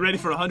right, get ready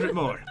for 100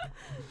 more.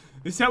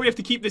 This is how we have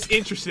to keep this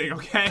interesting,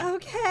 okay?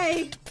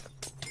 Okay.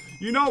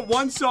 You know,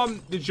 once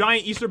the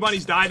giant Easter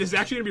bunnies die, this is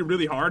actually gonna be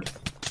really hard.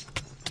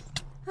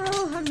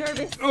 Oh, I'm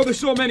nervous. Oh, there's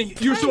so many.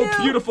 You're so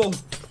beautiful.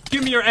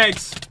 Give me your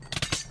eggs.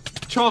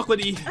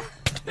 Chocolatey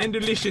and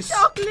delicious.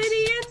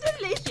 Chocolatey and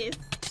delicious.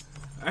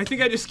 I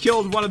think I just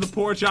killed one of the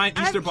poor giant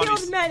Easter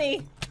bunnies.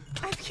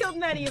 I've killed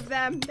many of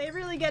them. They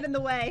really get in the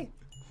way.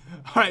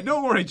 All right,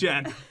 don't worry,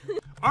 Jen.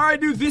 All right,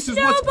 dude, this is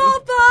Snowball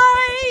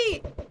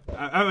fight!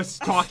 I was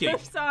talking. I'm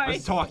sorry. I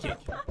was talking.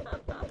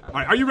 All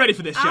right, are you ready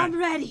for this, Jen? I'm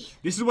ready.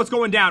 This is what's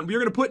going down. We're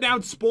going to put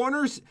down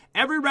spawners.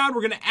 Every round,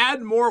 we're going to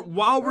add more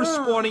while we're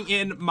spawning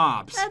in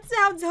mobs. That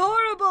sounds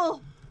horrible.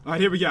 All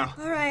right, here we go.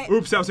 All right.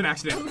 Oops, that was an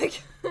accident. Oh my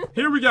God.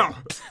 Here we go. All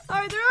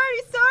right, they're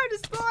already starting to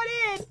spawn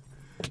in.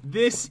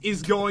 This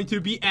is going to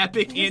be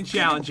epic and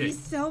challenging.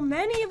 There's so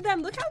many of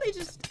them. Look how they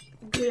just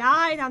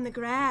glide on the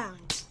ground.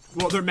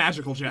 Well, they're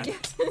magical, Jen.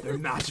 They're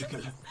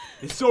magical.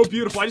 It's so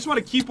beautiful. I just want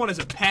to keep one as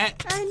a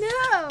pet. I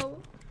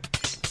know.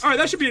 All right,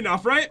 that should be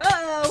enough, right?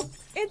 Uh-oh.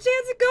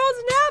 Enchanted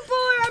golden apple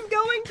or I'm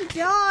going to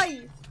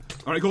die.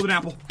 All right, golden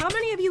apple. How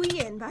many have you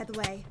eaten, by the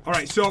way? All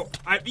right, so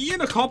I've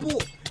eaten a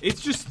couple.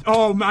 It's just,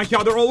 oh my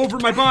God, they're all over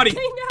my body.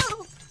 I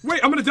know.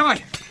 Wait, I'm going to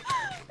die.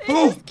 They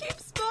just keep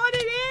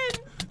spawning in.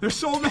 There's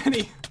so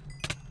many.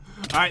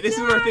 All right, this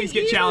is where things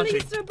get challenging.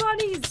 Easter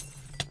bunnies.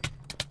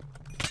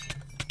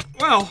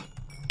 Well,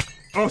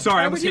 oh,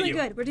 sorry, I almost hit you. We're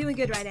doing good. We're doing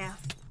good right now.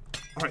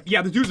 All right,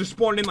 yeah, the dudes are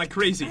spawning in like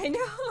crazy. I know.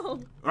 All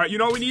right, you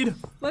know what we need?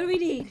 What do we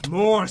need?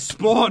 More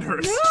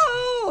spawners.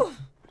 No!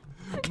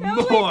 No,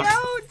 more. we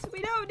don't.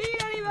 We don't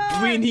need any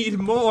more. We need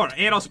more.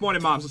 And I'll spawn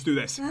in mobs. Let's do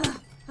this.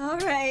 All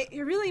right,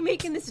 you're really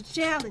making this a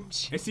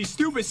challenge. It's these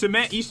stupid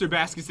cement Easter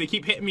baskets they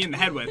keep hitting me in the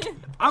head with.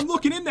 I'm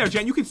looking in there,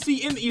 Jen. You can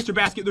see in the Easter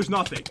basket there's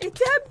nothing. It's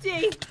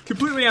empty.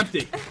 Completely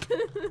empty.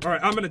 All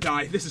right, I'm going to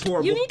die. This is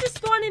horrible. You need to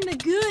spawn in the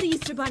good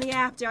Easter bunny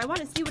after. I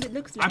want to see what it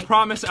looks like. I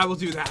promise I will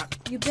do that.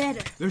 You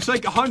better. There's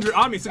like 100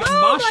 on me. It's like a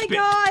mosh pit.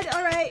 Oh my God.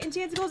 All right,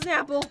 enchanted golden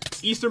apple.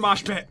 Easter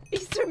mosh pit.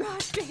 Easter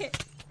mosh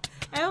pit.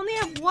 I only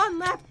have one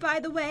left,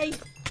 by the way.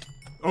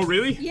 Oh,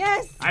 really?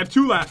 Yes. I have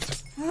 2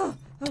 left. Oh,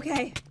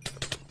 okay.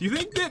 Do you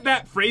think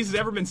that phrase has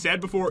ever been said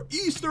before?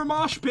 Easter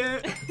mosh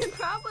pit.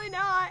 Probably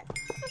not.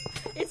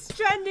 It's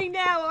trending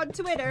now on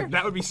Twitter.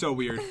 That would be so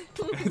weird.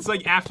 It's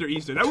like after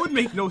Easter. That would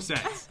make no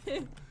sense.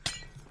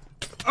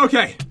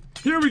 Okay,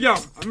 here we go.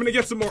 I'm gonna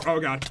get some more. Oh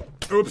God.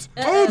 Oops.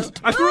 Oops!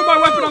 I threw my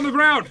weapon on the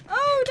ground.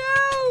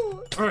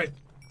 Oh no! All right.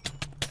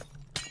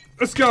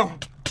 Let's go.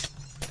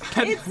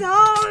 It's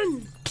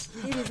on.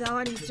 It is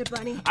on, Easter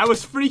bunny. I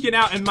was freaking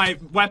out and my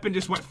weapon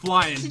just went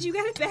flying. Did you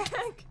get it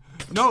back?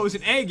 No, it was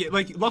an egg.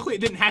 Luckily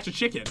it didn't hatch a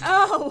chicken.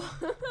 Oh.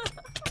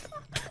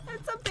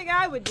 That's something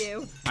I would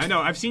do. I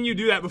know. I've seen you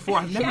do that before.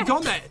 I've never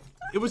done that.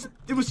 It was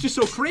just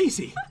so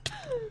crazy.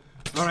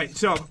 All right,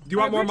 so do you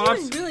want more mobs?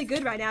 We're doing really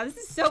good right now. This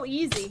is so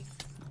easy.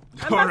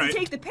 I'm All about right. to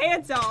take the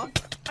pants off.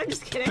 I'm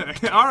just kidding.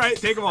 All right,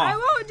 take them I off.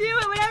 won't do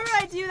it. Whenever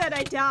I do that,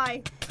 I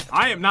die.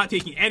 I am not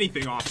taking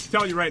anything off. I'm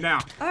telling you right now.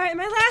 All right,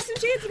 my last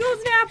enchanted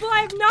golden apple. I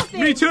have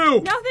nothing. Me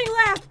too. Nothing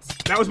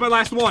left. That was my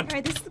last one. All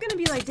right, this is gonna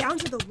be like down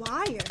to the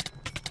wire.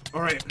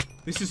 All right,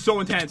 this is so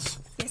intense.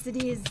 Yes, it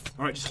is.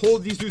 All right, just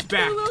hold these dudes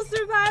back. Who will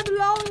survive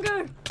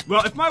longer?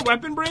 Well, if my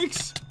weapon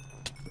breaks,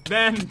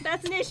 then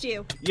That's an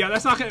issue. yeah,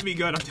 that's not gonna be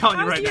good. I'm telling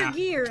you How's right your now.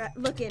 gear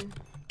looking?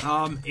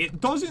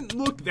 It doesn't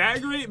look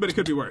that great, but it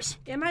could be worse.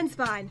 Yeah, mine's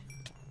fine.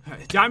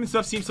 Diamond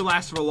stuff seems to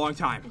last for a long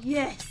time.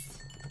 Yes.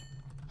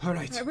 All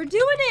right. All right, we're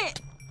doing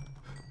it.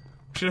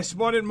 Should I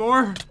spawn in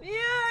more? Yeah,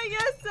 I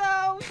guess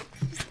so.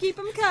 Just keep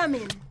them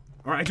coming.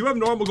 All right, I do have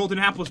normal golden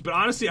apples, but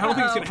honestly, I don't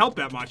think it's Uh-oh. gonna help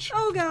that much.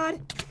 Oh God.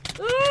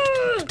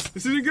 Ugh,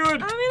 This isn't good. I'm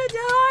gonna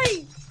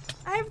die.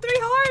 I have 3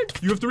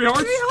 hearts. You have 3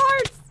 hearts? 3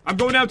 hearts. I'm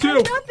going down I too.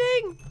 have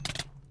nothing.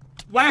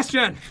 Last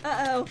gen.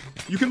 Uh-oh.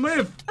 You can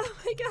live. Oh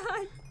my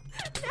God.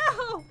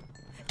 No.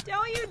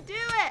 Don't you do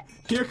it.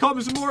 Here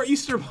comes more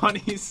Easter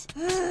bunnies.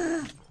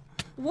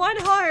 1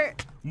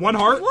 heart. 1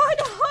 heart? 1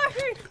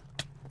 heart.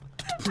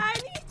 I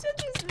need to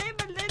just live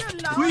a little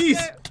longer. Please,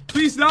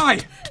 please die.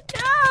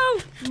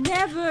 No.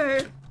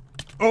 Never.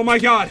 Oh my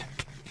God.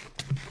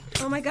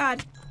 Oh my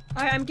God.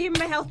 All right, I'm giving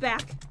my health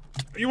back.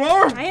 You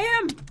are? I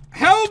am.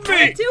 Help I me!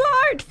 have 2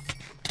 hearts.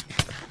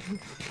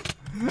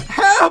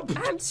 Help!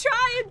 I'm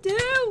trying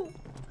to.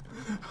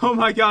 Oh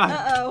my God.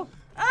 Uh-oh.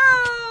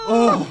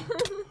 Oh.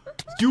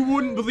 You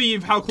wouldn't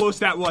believe how close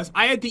that was.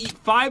 I had to eat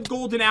 5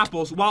 golden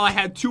apples while I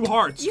had 2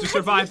 hearts You to had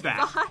survive eat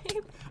that. 5?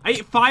 I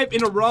ate 5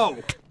 in a row.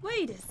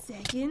 Wait a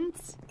second.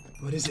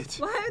 What is it?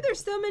 Why are there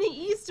so many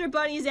Easter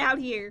bunnies out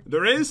here?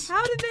 There is?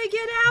 How did they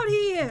get out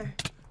here?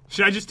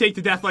 Should I just take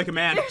to death like a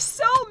man? There's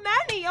so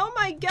many. Oh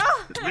my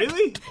God.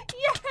 Really?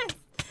 Yes.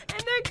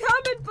 And they're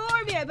coming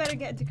for me. I better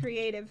get into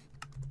creative.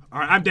 All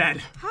right, I'm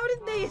dead. How did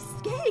they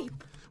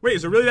escape? Wait,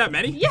 is there really that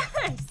many?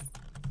 Yes.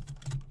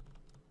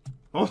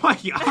 Oh my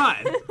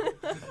God.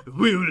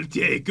 We will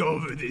take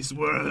over this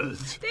world.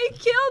 They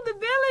killed the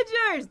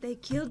villagers. They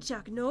killed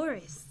Chuck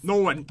Norris. No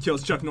one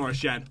kills Chuck Norris,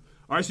 Jen.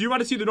 All right, so you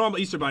want to see the normal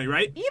Easter bunny,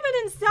 right? Even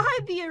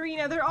inside the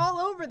arena, they're all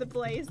over the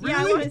place. Really? Yeah,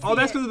 I want to see Oh,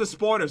 that's it. because of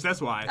the spawners.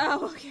 That's why.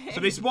 Oh, okay. So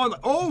they spawn.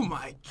 Oh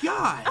my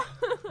God.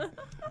 All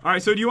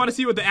right, so do you want to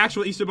see what the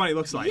actual Easter bunny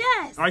looks like?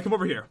 Yes. All right, come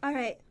over here. All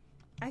right.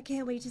 I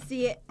can't wait to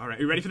see it. All right,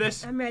 you ready for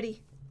this? I'm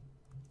ready.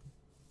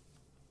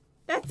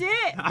 That's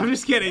it. I'm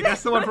just kidding.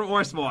 That's the one from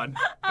Orspawn.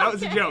 That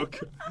was a Okay. joke.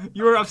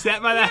 You were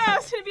upset by that? Yeah, I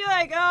was gonna be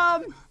like,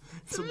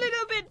 it's a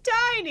little bit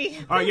tiny.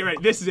 All right, get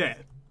ready. This is it.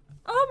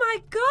 Oh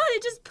my God!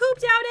 It just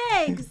pooped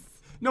out eggs.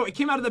 No, it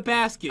came out of the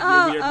basket, you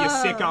Oh, weird, you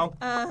sicko.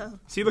 Oh,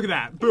 See, look at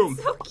that. Boom.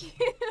 so cute.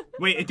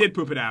 Wait, it did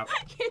poop it out.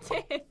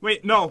 It did.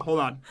 Wait, no, hold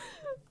on.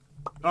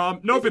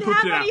 Nope, Does it it pooped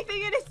have it out.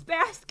 anything in its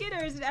basket,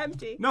 or is it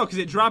empty? No, because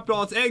it dropped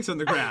all its eggs on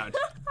the ground.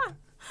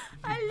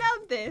 I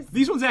love this.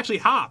 These ones actually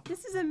hop.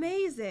 This is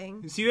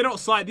amazing. See, they don't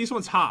slide. These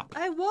ones hop.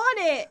 I want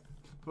it.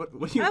 What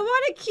do you? I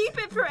want to keep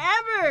it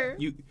forever.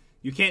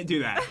 You can't do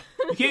that.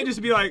 You can't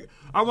just be like,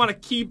 I want to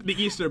keep the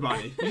Easter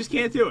bunny. You just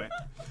can't do it.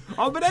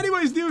 But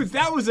anyways, dudes,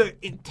 that was an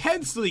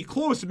intensely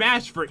close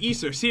match for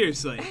Easter,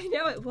 seriously. I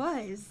know it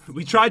was.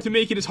 We tried to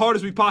make it as hard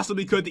as we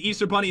possibly could. The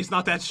Easter bunny is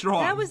not that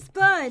strong. That was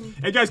fun.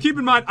 Hey guys, keep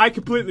in mind, I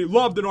completely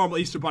love the normal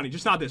Easter bunny,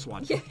 just not this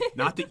one.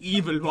 Not the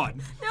evil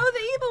one. No, the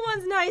evil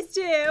one's nice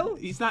too.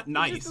 He's not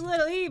nice. Just a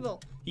little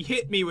evil. He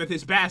hit me with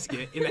his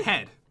basket in the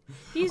head.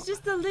 He's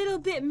just a little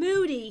bit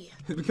moody.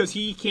 Because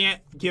he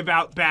can't give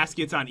out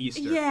baskets on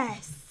Easter.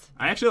 Yes.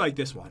 I actually like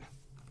this one.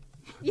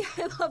 Yeah,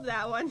 I love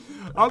that one.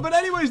 But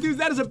anyways, dudes,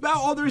 that is about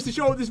all there is to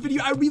show with this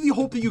video. I really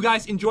hope that you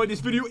guys enjoyed this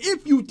video.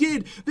 If you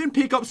did, then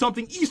pick up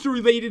something Easter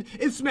related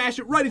and smash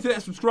it right into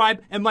that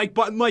subscribe and like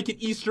button, like an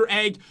Easter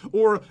egg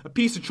or a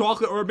piece of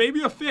chocolate or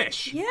maybe a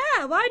fish.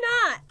 Yeah, why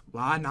not?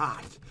 Why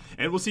not?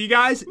 And we'll see you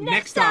guys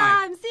next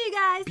time. See you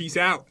guys. Peace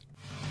out.